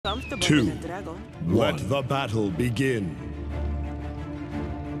Comfortable 2, in a dragon. 1. Let the battle begin.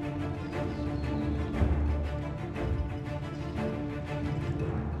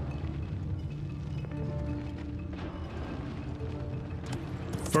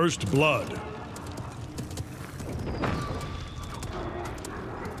 First blood.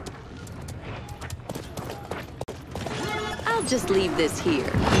 I'll just leave this here.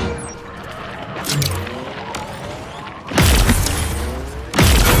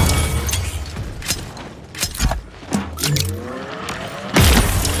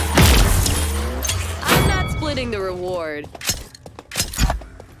 I'm not splitting the reward.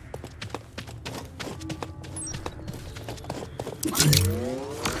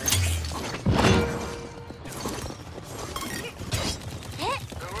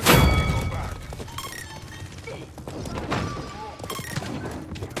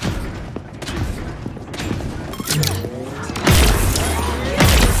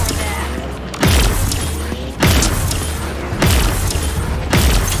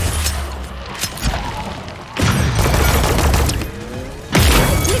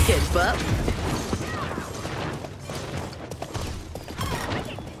 Bup.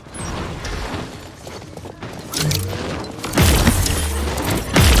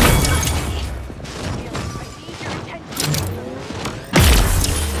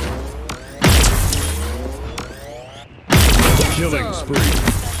 Killing spree.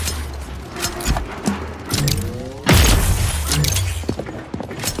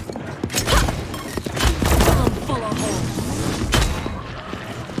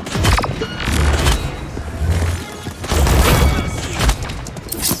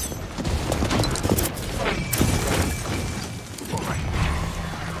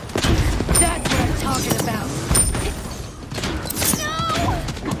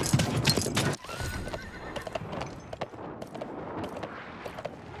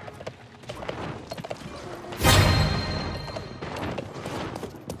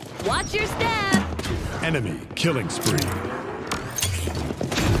 Watch your step! Enemy killing spree.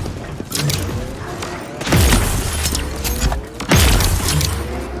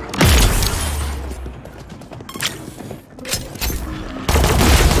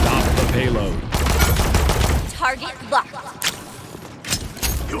 Stop the payload. Target locked.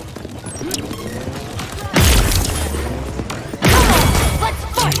 Come on, let's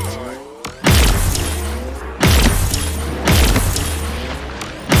fight!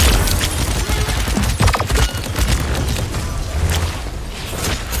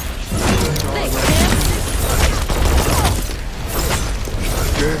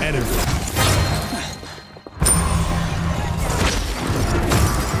 Enemy.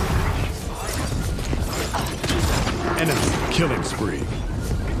 Enemy killing spree.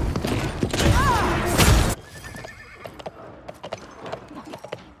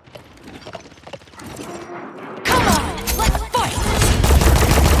 Come on, let's fight!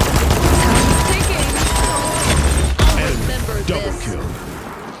 Ticking. I'll remember Double this. kill.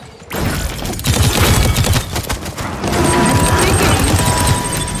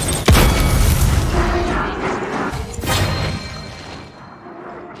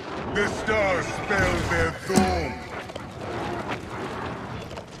 The stars spell their doom.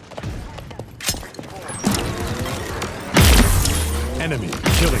 Enemy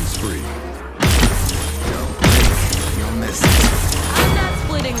killing spree. Don't blink, you'll miss it. I'm not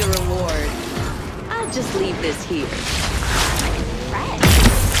splitting the reward. I'll just leave this here.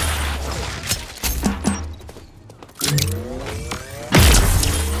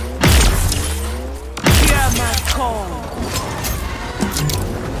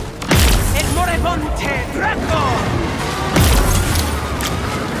 Et moribonte draco!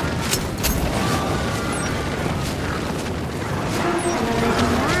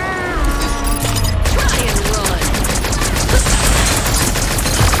 Try and run.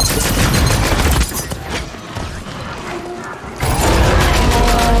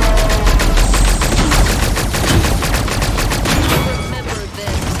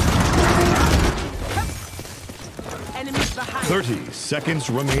 30 seconds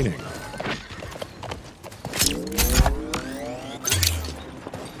remaining.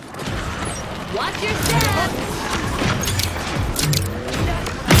 Watch your step!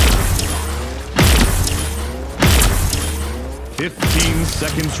 15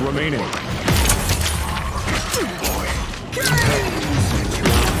 seconds remaining.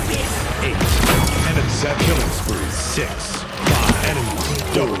 Eight. Enemy set killing spree. 6. 5. Enemy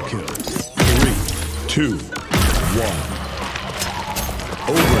double kill. 3, 2, 1.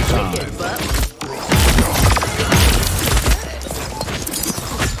 Overtime.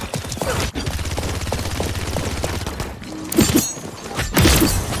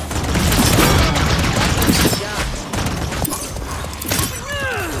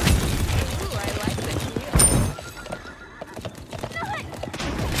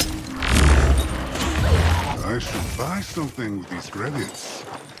 something with these credits.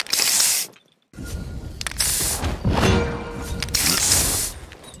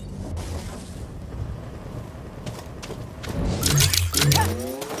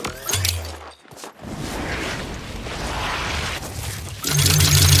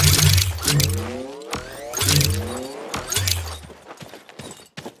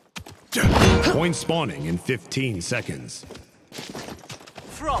 Point spawning in 15 seconds.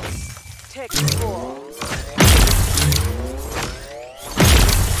 Frost, take 4.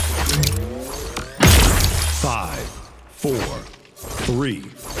 5, 4, 3,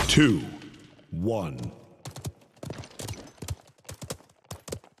 2, 1.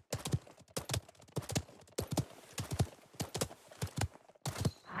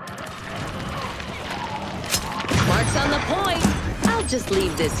 Mark's on the point. I'll just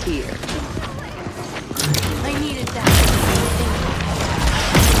leave this here. I needed that.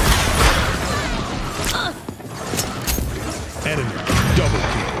 Enemy double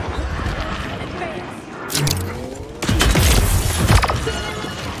kill.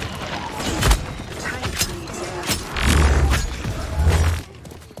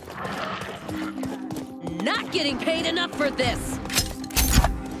 Not getting paid enough for this.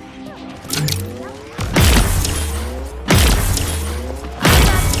 I'm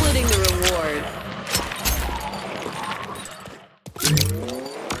not splitting the reward.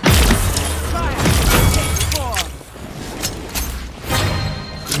 Fire, take 4.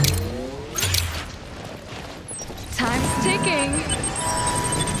 Time's ticking.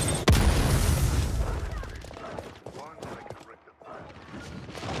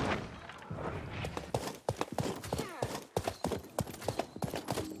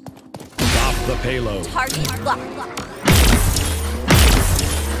 Stop the payload. Target locked.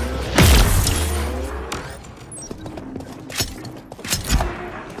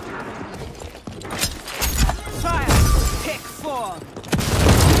 Fire, take 4.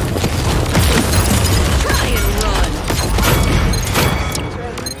 Try and run.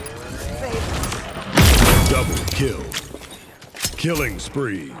 Double kill. Killing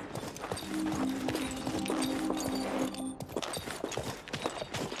spree.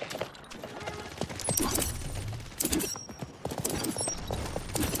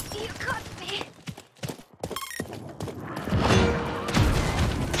 You caught me.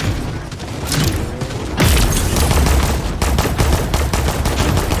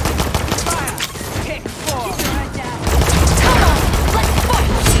 Fire, take 4. Come on, let's fight.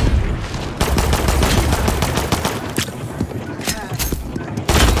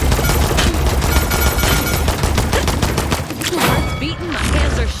 Heart's beating, my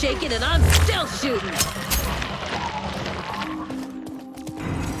hands are shaking, and I'm still shooting.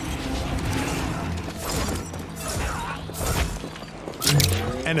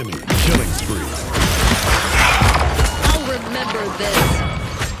 Enemy killing spree. I'll remember this.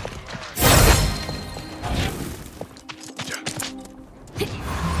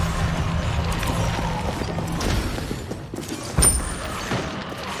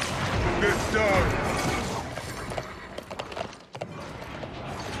 This dog.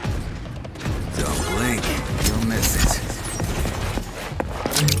 Don't blink, you'll miss it.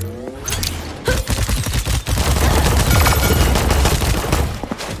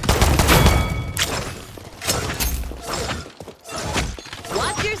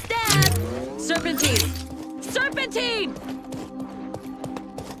 Watch your stab. Serpentine. Serpentine!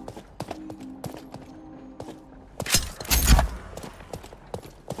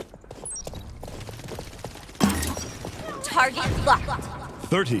 Target locked.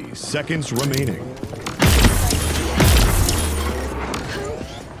 30 seconds remaining.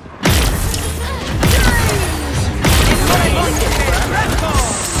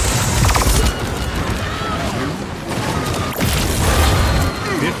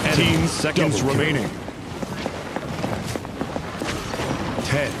 Fifteen seconds remaining.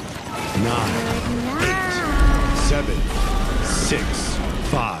 10, 9, 8, 7, 6,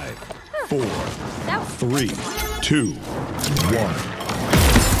 5, 4, 3, 2, 1.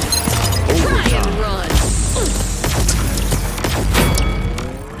 Try and Overtime. run.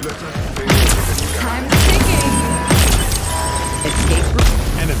 Time's ticking. Escape room.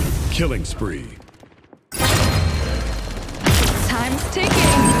 Enemy killing spree. Time's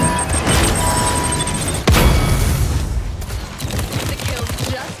ticking. The kills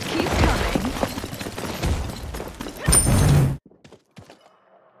just keep coming.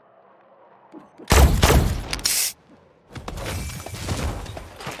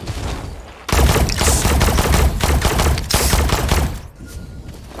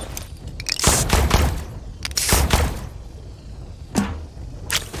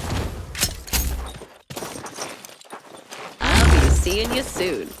 seeing you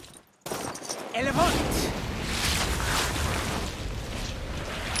soon. Elevate.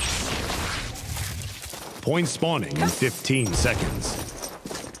 Point spawning in 15 seconds.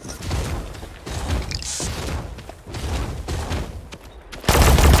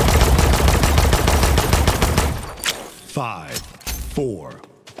 5, 4,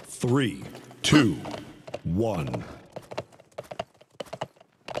 3, 2, 1.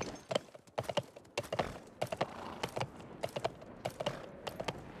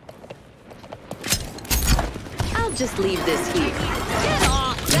 I'll just leave this here. Get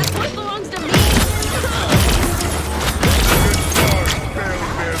off! That's what belongs to me! The stars spell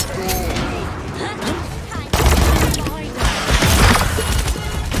their doom.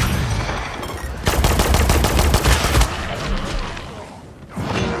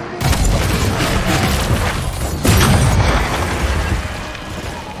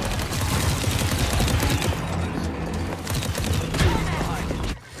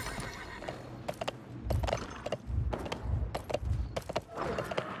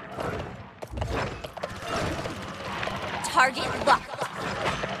 Target locked.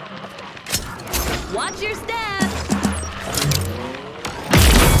 Watch your step!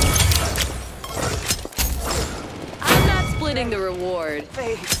 I'm not splitting the reward.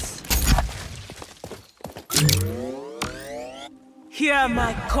 Face. Hear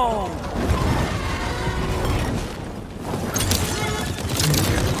my call.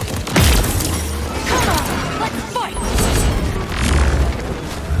 Come on, let's fight.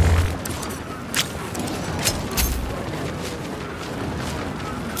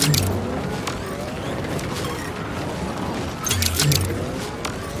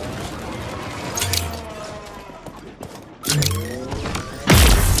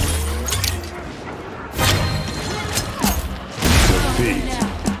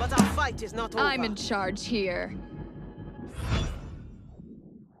 But our fight is not over. I'm in charge here.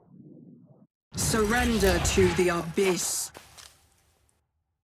 Surrender to the abyss.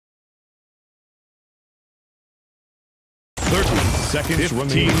 30 seconds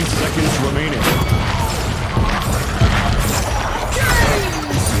remaining. 15 seconds remaining.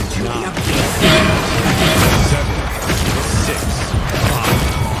 9, 7, 6, 5,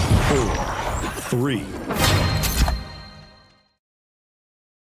 4, 3.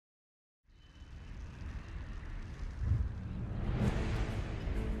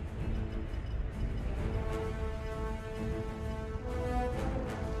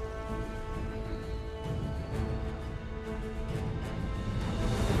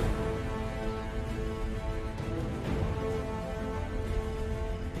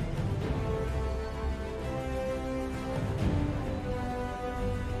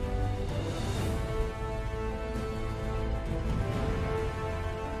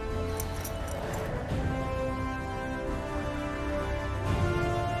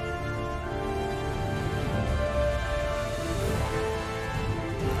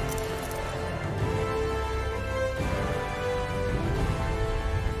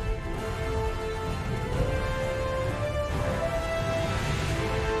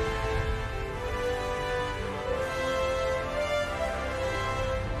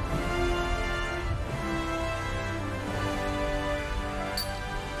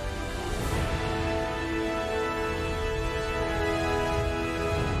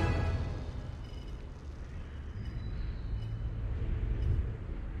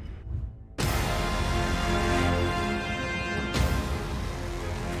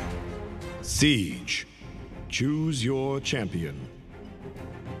 Siege. Choose your champion.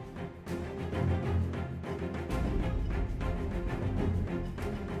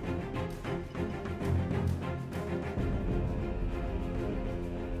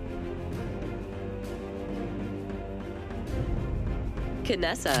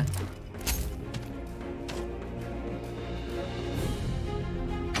 Kinessa.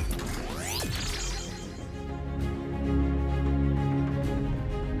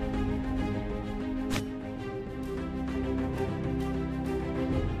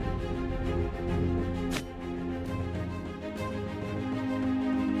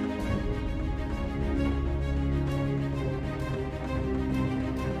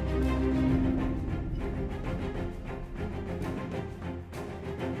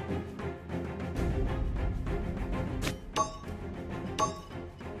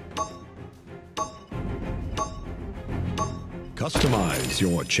 Customize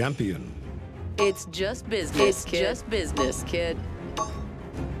your champion. It's just business, kid. It's just business, kid.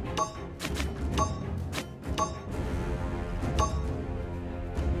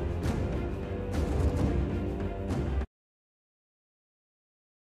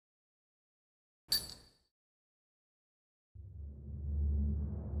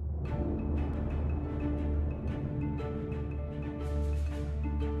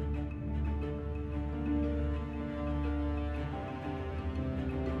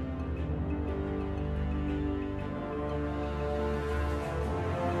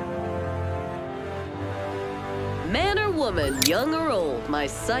 woman, young or old, my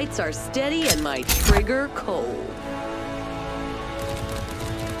sights are steady and my trigger cold.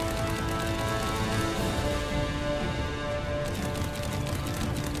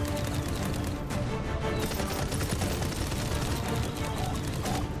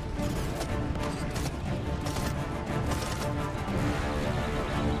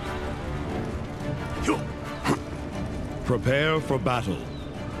 Prepare for battle.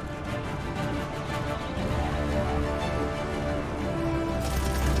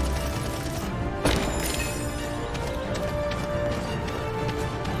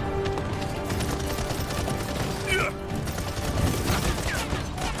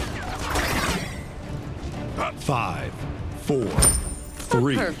 Five, four,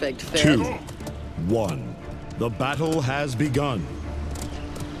 three, Perfect fit. 2, 1. The battle has begun.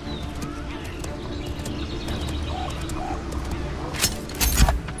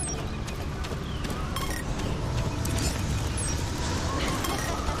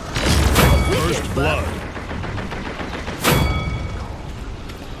 First blood.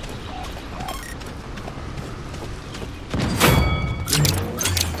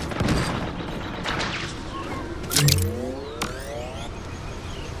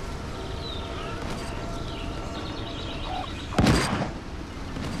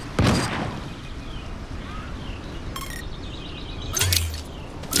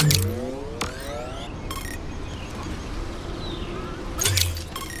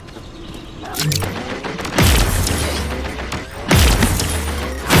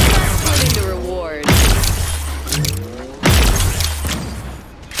 Splitting the reward.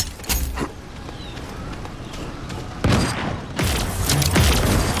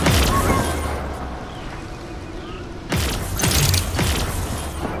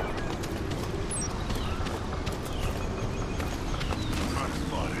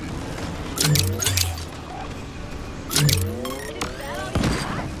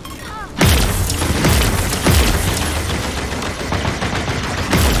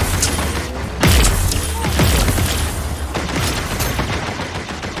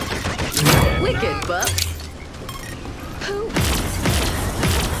 Wicked buff.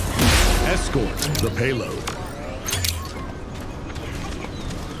 Escort the payload.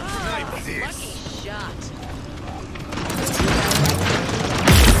 Lucky shot.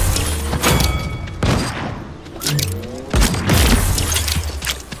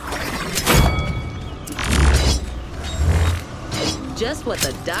 Just what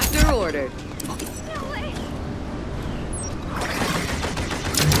the doctor ordered.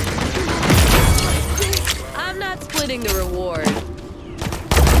 I'm not splitting the reward.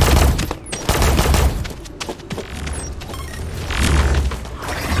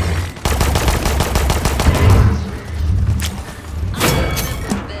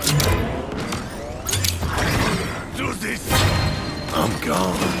 Do this! I'm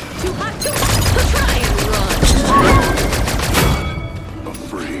gone. Too hot, too hot. Try and run.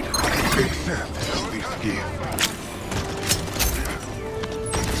 Afraid. Accept this gift.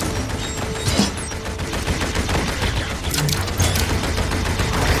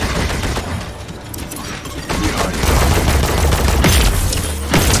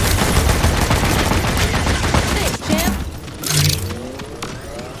 Thanks, champ.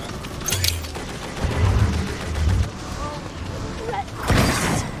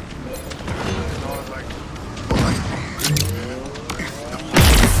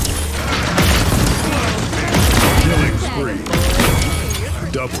 Killing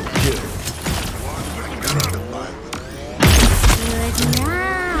spree. Double kill.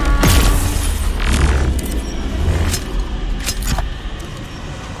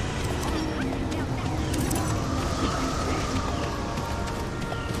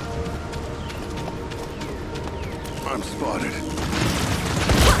 I'm spotted.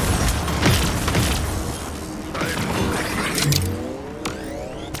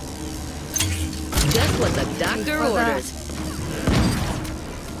 Just what the doctor ordered.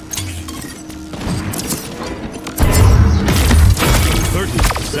 30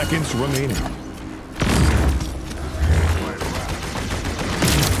 seconds remaining.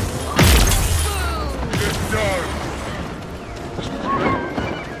 Get down!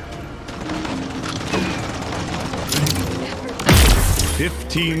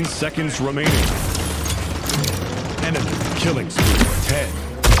 15 seconds remaining. Enemy killing spree. 10,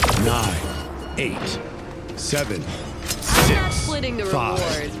 9, 8, 7, 6, I'm not splitting the 5,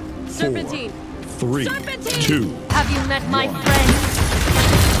 reward. 4, Serpentine. 3, Serpentine! 2, Have you met my friend?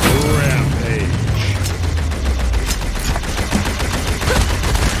 rampage.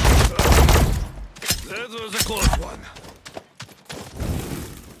 That was a close one.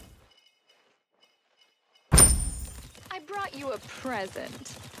 I I brought you a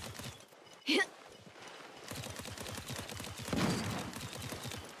present.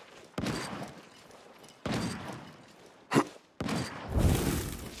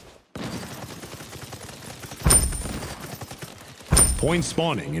 Point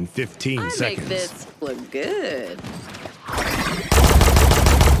spawning in 15 I seconds. make this look good.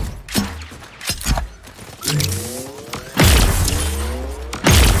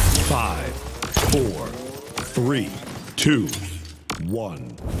 Five, four, three, two,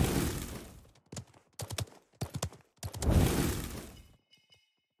 one.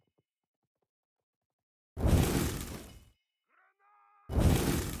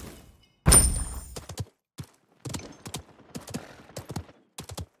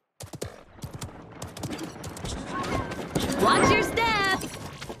 Watch your step.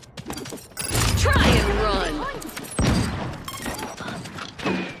 Try and run.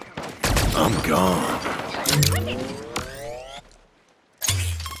 I'm gone.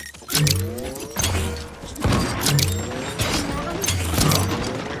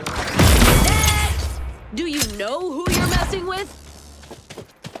 Do you know who you're messing with?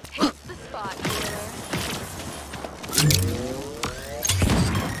 Hit the spot, healer.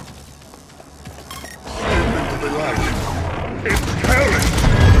 The light. It's carried.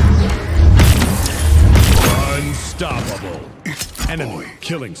 Unstoppable. Enemy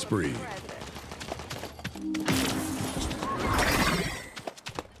killing spree.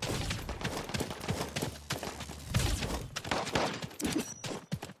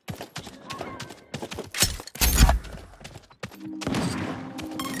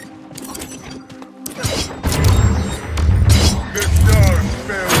 The stars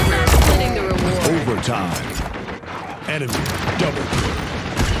spell their Splitting the reward. Overtime. Enemy double kill.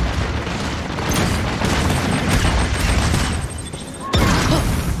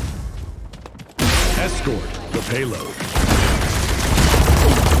 Escort the payload.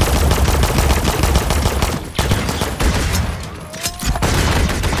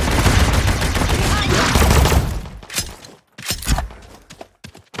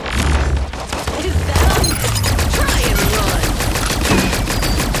 Is that on? Try and run.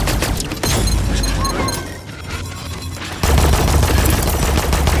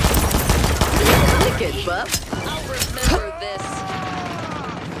 Wicked, Buff. I'll remember this.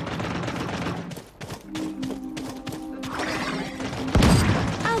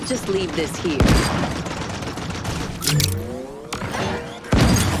 I'll just leave this here.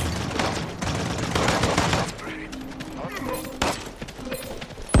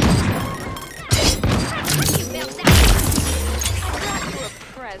 I brought you a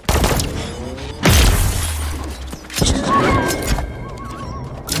present.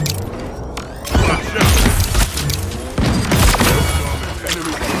 watch out.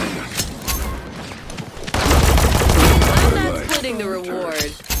 Enemy behind us. I'm not splitting the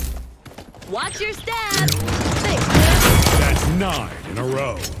reward. Watch your step. Thanks, Chris. That's 9 in a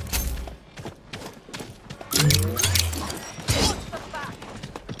row.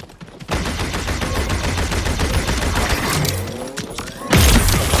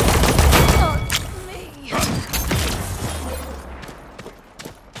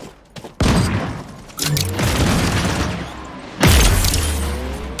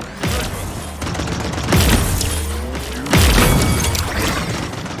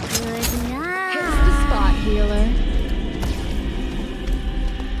 Here's the spot, healer.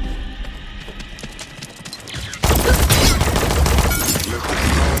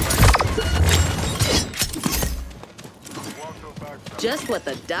 Just what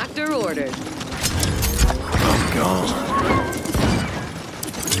the doctor ordered. I'm gone.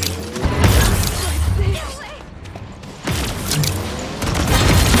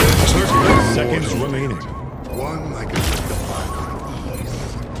 30 seconds remaining. One like a dog.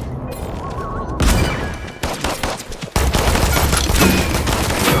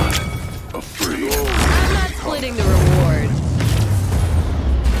 Afraid. I'm not splitting the reward.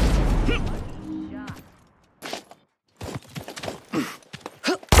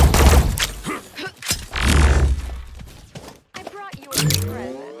 I brought you a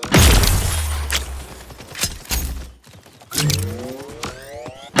present.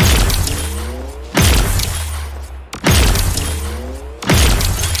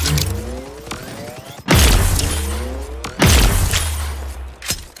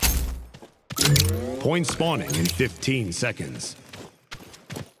 Point spawning in 15 seconds.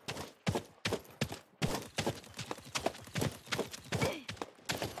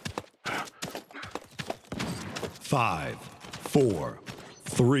 Five, four,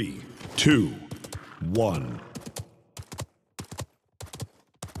 three, two, one.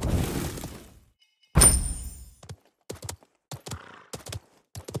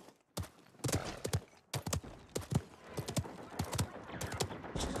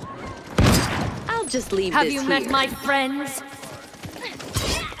 just leave Have this you here. met my friends?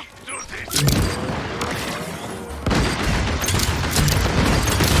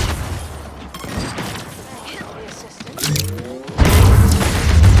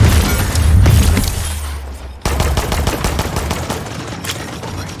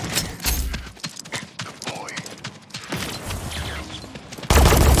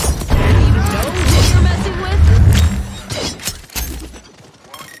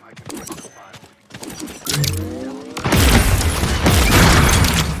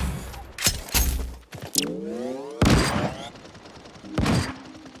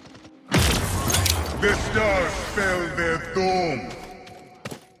 The stars spell their doom.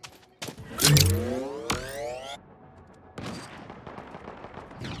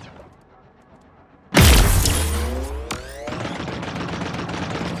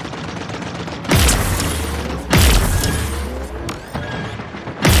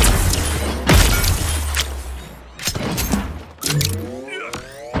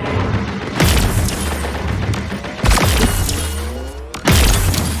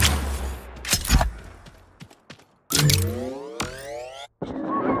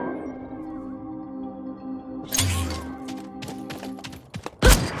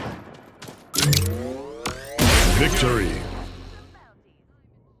 Victory.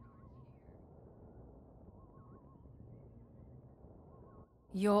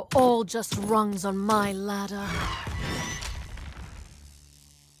 You're all just rungs on my ladder.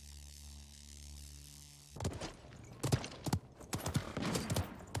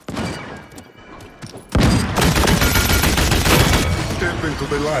 Step into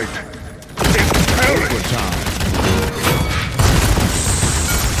the light. It's perish. Overtime.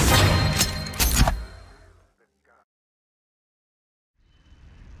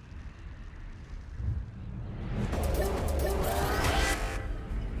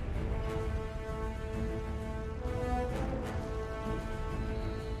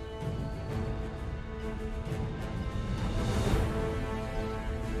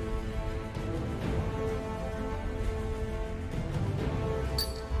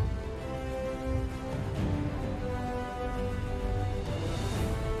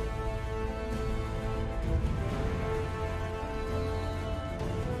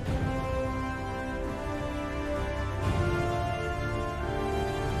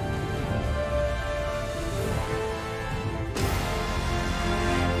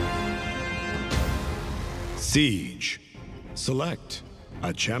 Siege. Select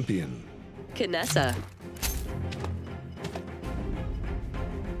a champion. Kinessa.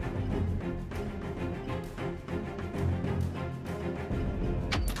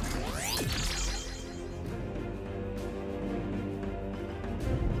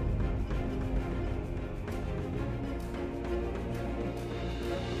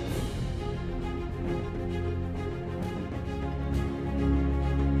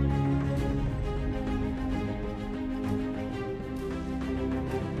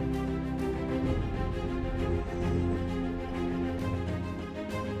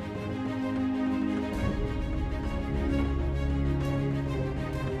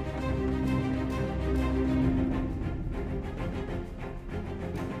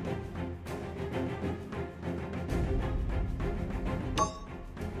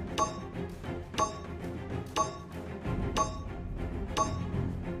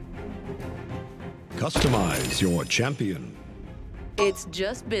 Customize your champion. It's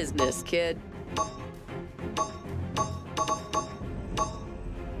just business, kid.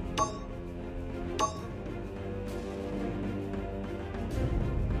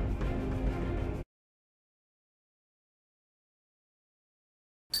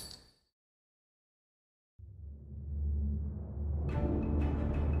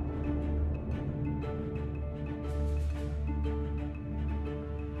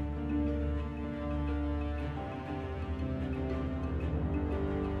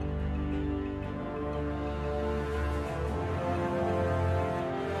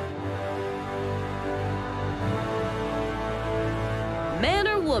 Man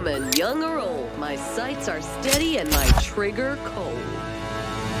or woman, young or old, my sights are steady and my trigger cold.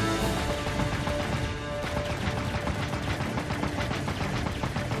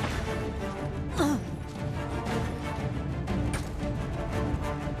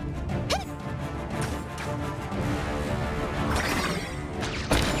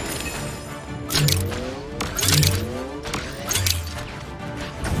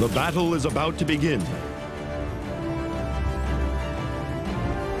 The battle is about to begin.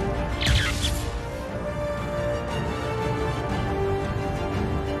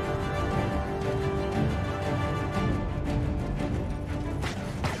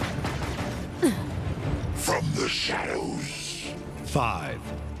 5,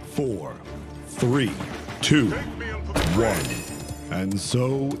 4, 3, 2, 1. And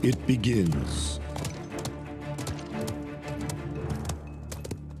so it begins.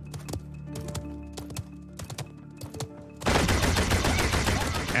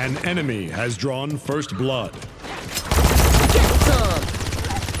 An enemy has drawn first blood. Get some!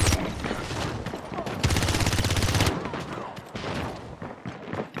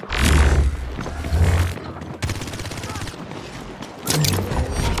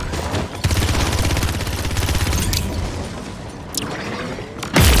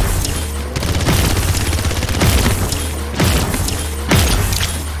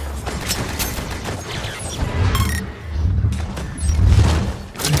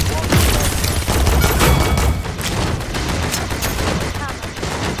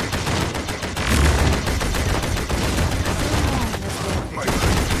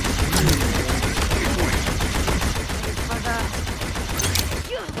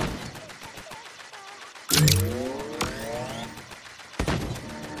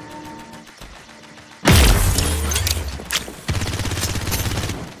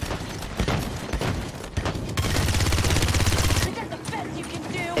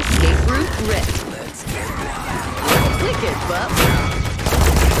 Escape route ready. Let's get it. Click it, bub.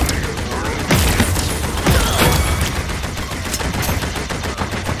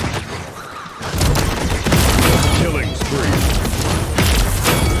 Killing spree.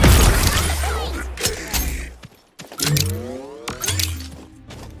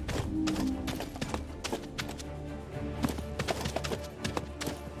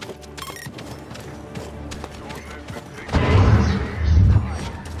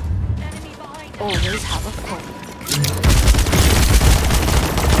 Always have a phone.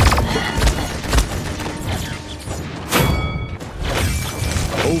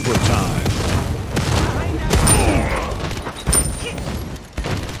 Overtime.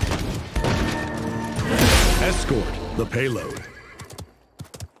 Escort the payload.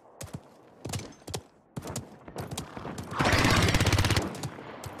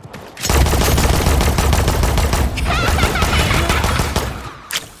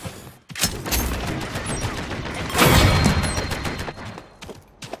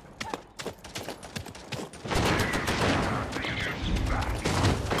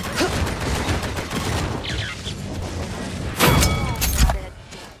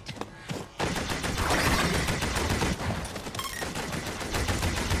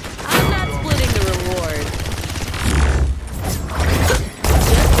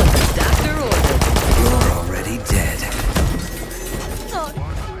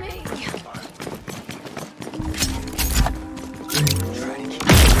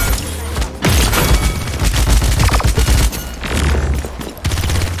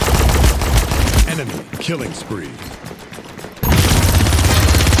 Killing spree.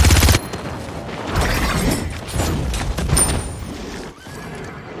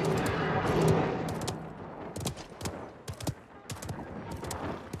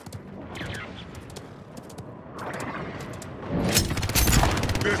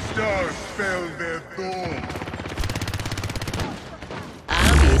 The stars spell their doom.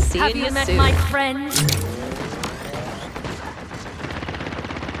 I'll be seeing Have you you met soon. my friend?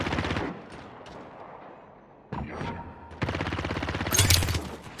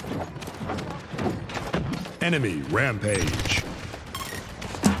 Enemy rampage.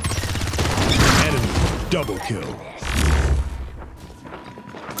 Enemy double kill.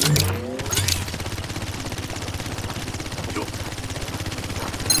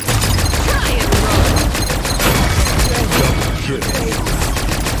 Try and run. Double kill.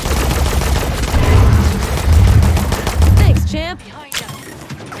 Thanks, champ.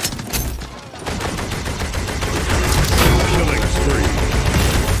 Killing spree.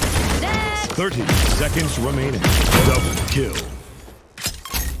 Next. 30 seconds remaining. Double kill.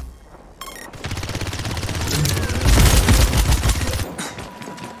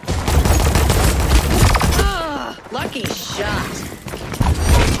 Lucky shot.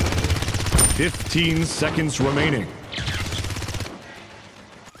 15 seconds remaining.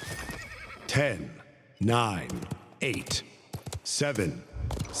 10, 9, 8, 7,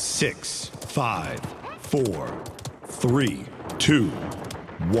 6, 5, 4, 3, 2,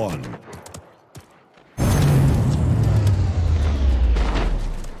 1.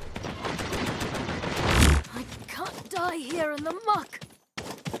 I can't die here in the muck.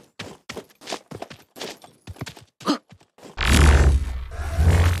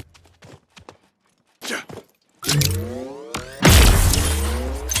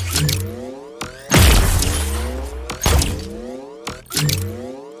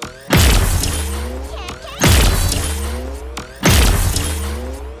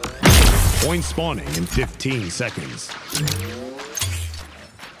 Point spawning in 15 seconds.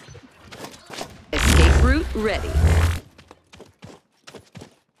 Escape route ready.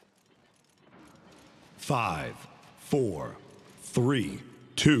 5, 4, 3,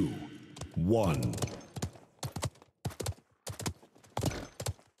 2, 1.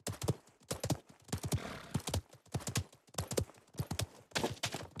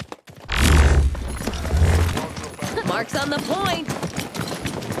 Mark's on the point.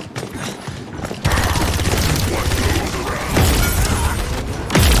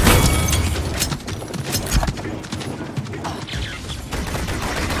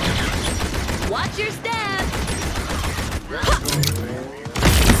 Watch your step.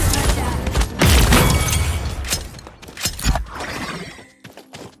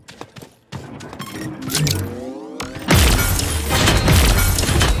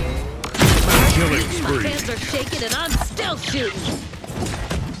 Killing My spree. hands are shaking and I'm still shooting.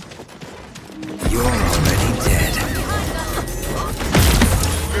 You're already dead.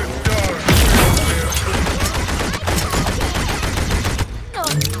 The stars spell their doom.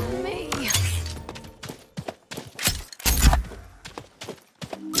 Not me.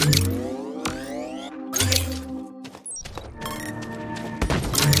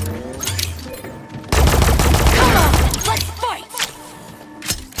 Come on, let's fight.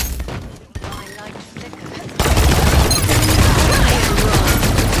 I like thicker. Try and run.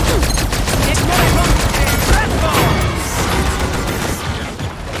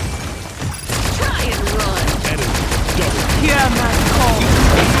 Try and run. Enemy double. Hear my call.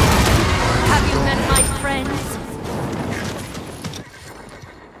 Have you met my friends?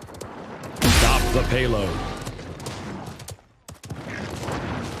 Stop the payload.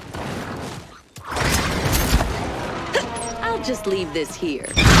 I'll just leave this here.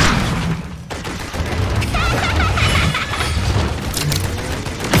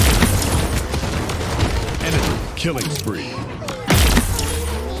 Enemy killing spree.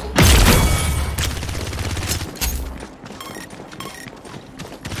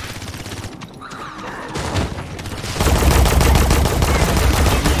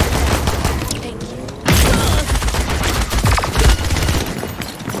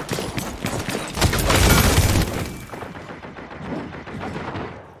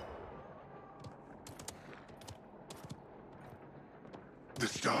 The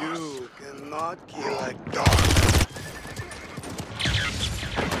stars. You cannot kill a dog.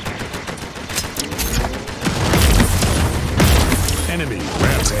 Enemy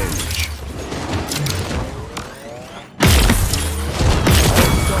rampage.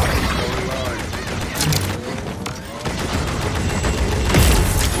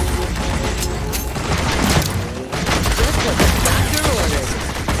 Just what the doctor ordered.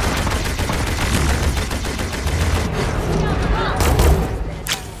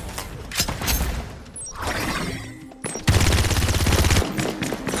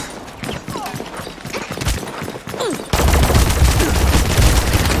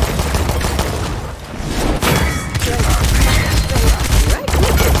 Right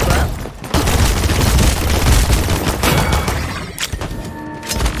with it, bub.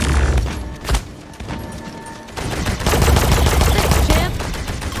 Thanks, champ.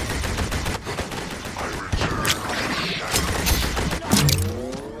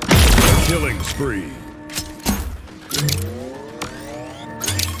 Killing spree.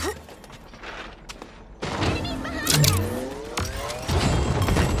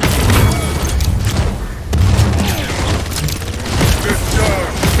 The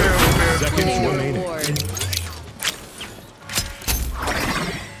stars spell their Seconds Winning remaining. reward.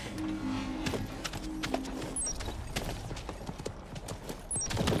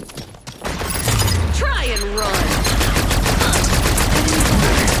 Try and run.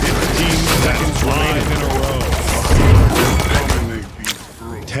 15 seconds remaining in a row. dominate these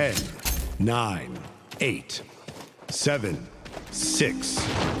fruits. 10, 9, 8, 7, 6,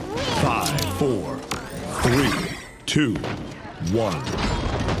 5, 4, 3, 2, 1.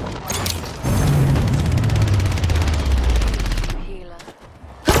 Healer.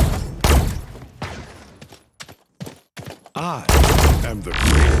 I am the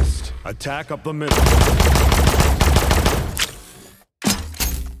greatest. Attack up the middle.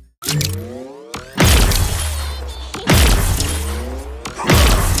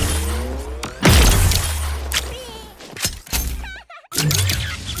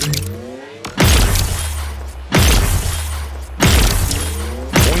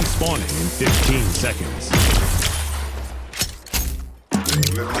 Point spawning in 15 seconds. Let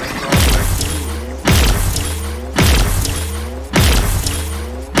them sound like you.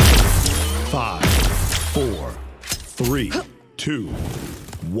 5, 4, 3, 2,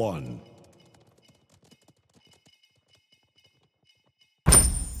 1.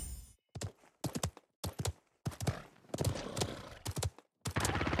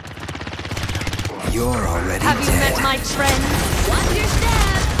 You're already Have you dead. met my trend? Watch your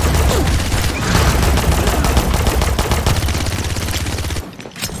step!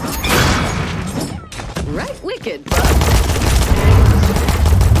 Right wicked, bud.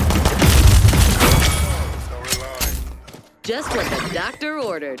 Just what the doctor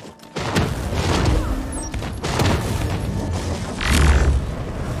ordered.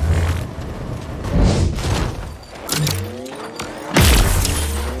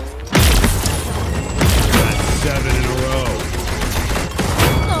 That's 7 in a row.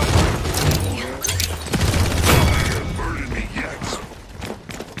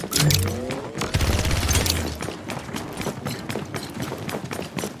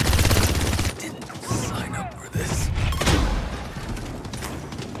 Sign up for this.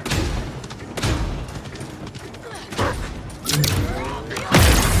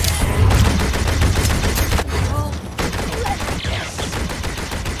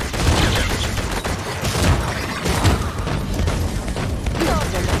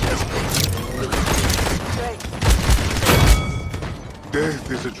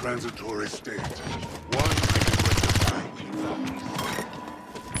 Death is a transitory state. One thing is rectified.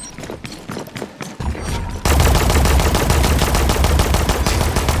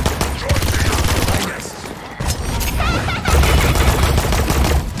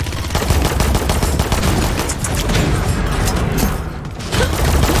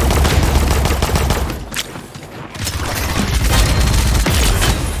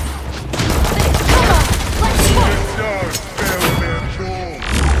 Stars spell their doom.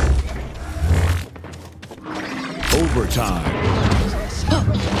 Overtime.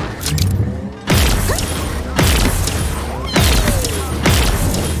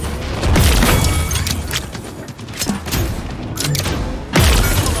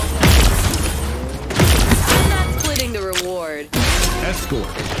 I'm not splitting the reward. Escort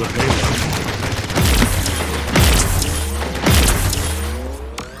the payload.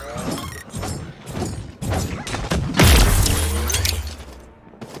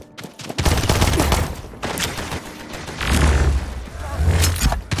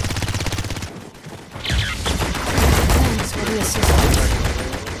 Thanks for the assistance.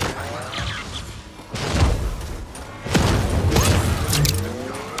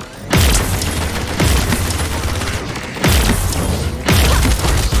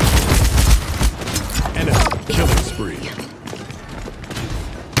 Enemy killing spree.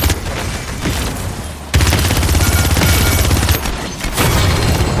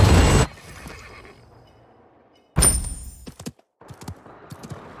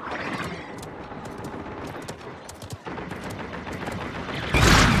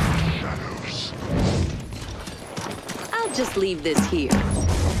 I'll just leave this here.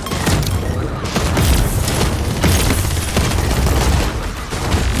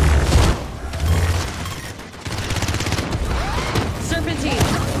 Serpentine!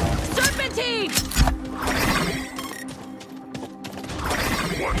 Serpentine!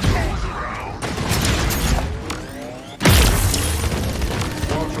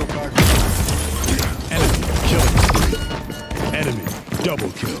 Watch your back. Enemy killing spree. Enemy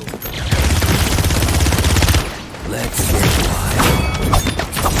double kill. Let's get wild.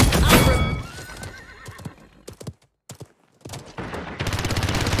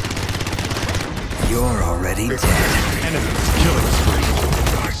 You're already dead. Enemy killing spree.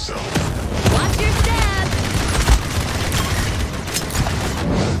 Watch your step!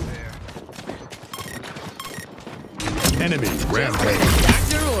 Enemy rampage.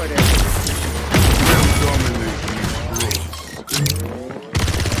 Doctor ordered. Dominate these groups.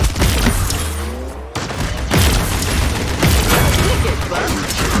 Wicked, bud.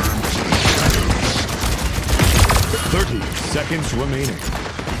 30 seconds remaining.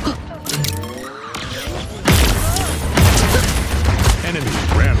 Enemy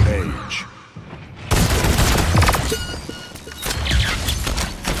rampage.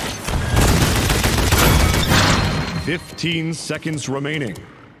 Fifteen seconds remaining.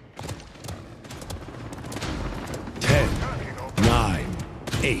 10, 9,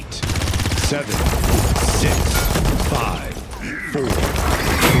 8, 7, 6, 5, 4,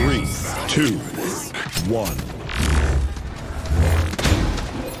 3, 2, 1.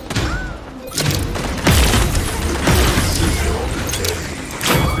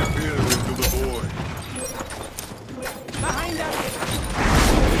 Disappear into the void. Behind us!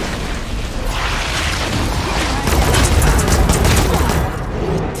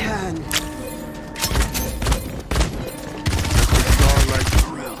 10. Starlight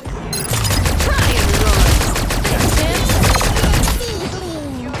Try and run. Thanks,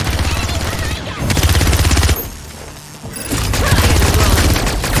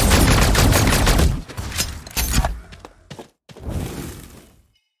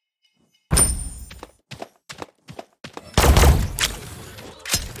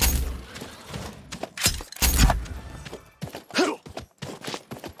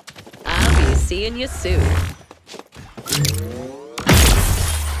 seeing you soon.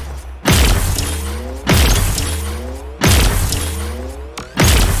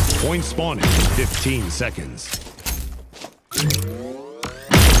 Point spawning in 15 seconds.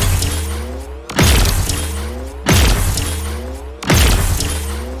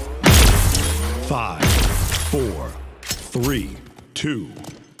 5, 4, 3, 2,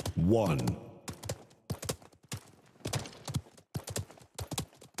 1.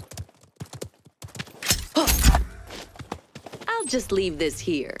 I'll just leave this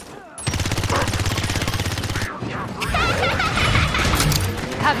here.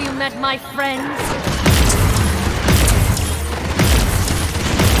 Have you met my friends?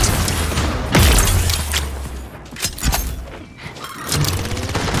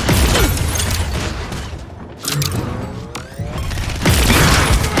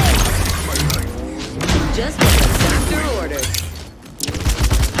 Just what the doctor ordered.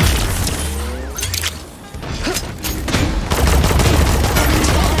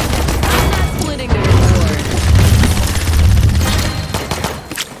 I'm not splitting the reward.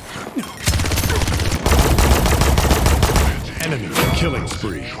 Enemy killing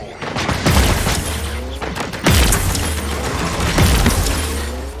spree.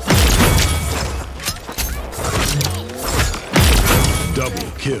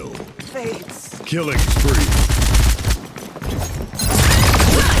 Double kill. Killing spree.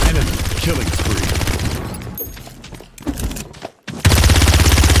 Enemy killing spree.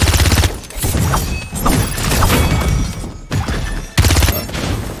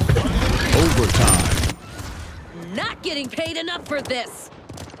 Overtime. Not getting paid enough for this.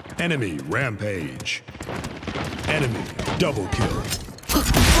 Enemy rampage. Enemy double kill. Part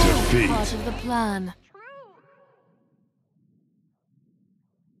Defeat. of the plan.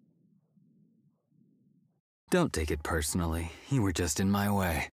 Don't take it personally. You were just in my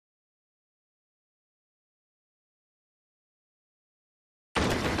way.